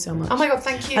 thank you so much. Oh my God,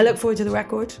 thank you. I look forward to the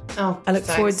record. Oh, I look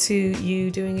forward to you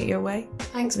doing it your way.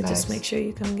 Thanks, but babes. just make sure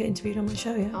you come and get interviewed on my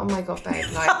show, yeah? Oh my God, babe.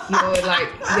 You're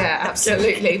yeah,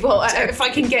 absolutely. Well, if I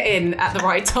can get in at the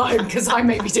right time, because I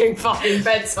may be doing fucking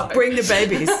bedside. Bring the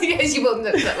babies. Yes, you will.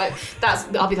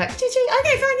 I'll be like, Gigi,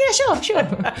 okay, fine, yeah, sure.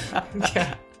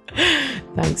 Yeah.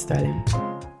 Thanks, darling.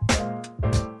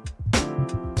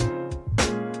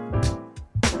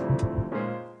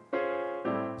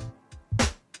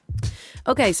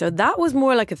 Okay, so that was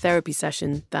more like a therapy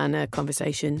session than a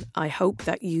conversation. I hope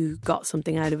that you got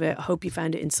something out of it. I hope you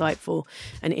found it insightful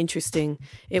and interesting.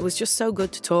 It was just so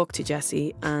good to talk to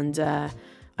Jessie, and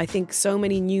I think so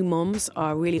many new mums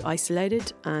are really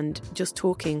isolated, and just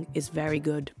talking is very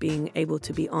good. Being able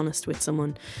to be honest with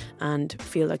someone and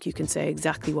feel like you can say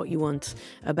exactly what you want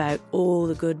about all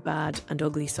the good, bad and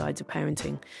ugly sides of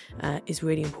parenting is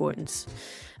really important.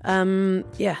 So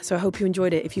I hope you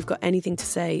enjoyed it. If you've got anything to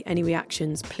say, any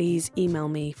reactions, please email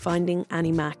me,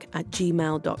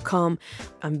 findinganniemac@gmail.com.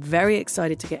 I'm very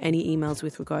excited to get any emails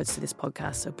with regards to this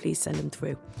podcast, so please send them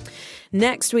through.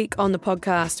 Next week on the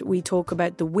podcast, we talk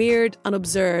about the weird and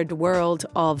absurd world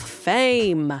of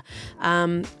fame.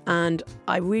 And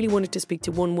I really wanted to speak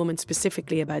to one woman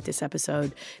specifically about this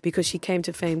episode because she came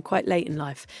to fame quite late in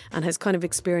life and has kind of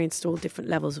experienced all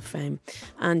different levels of fame.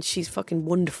 And she's fucking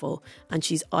wonderful, and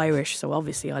she's Irish, so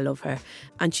obviously I love her.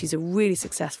 And she's a really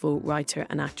successful writer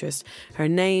and actress. Her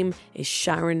name is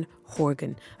Sharon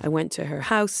Horgan. I went to her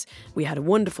house. We had a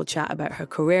wonderful chat about her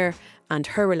career and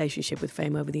her relationship with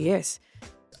fame over the years.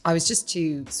 I was just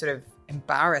too sort of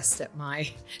embarrassed at my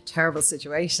terrible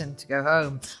situation to go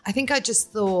home. I think I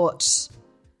just thought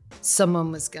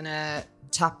someone was going to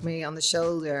tap me on the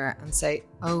shoulder and say,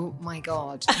 oh my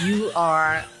God,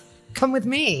 come with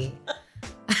me.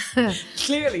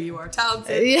 Clearly you are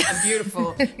talented and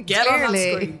beautiful. Get on that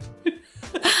screen.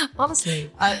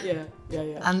 Honestly. Yeah.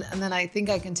 And then I think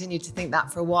I continued to think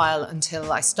that for a while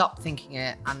until I stopped thinking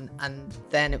it, and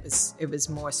then it was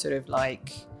more sort of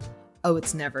like, oh,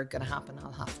 it's never going to happen.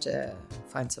 I'll have to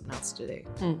find something else to do.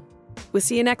 We'll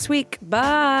see you next week.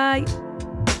 Bye.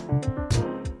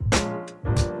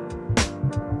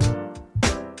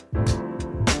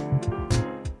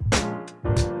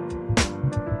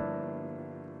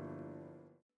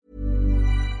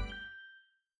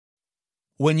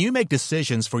 When you make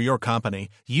decisions for your company,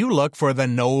 you look for the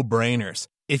no-brainers.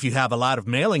 If you have a lot of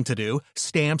mailing to do,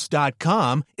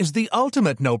 Stamps.com is the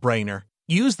ultimate no-brainer.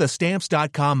 Use the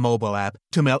Stamps.com mobile app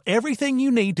to mail everything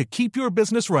you need to keep your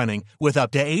business running with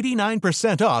up to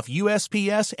 89% off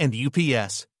USPS and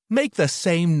UPS. Make the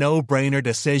same no-brainer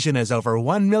decision as over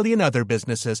 1 million other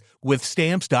businesses with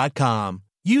Stamps.com.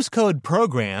 Use code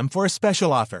PROGRAM for a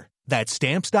special offer. That's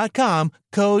Stamps.com,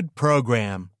 code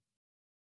PROGRAM.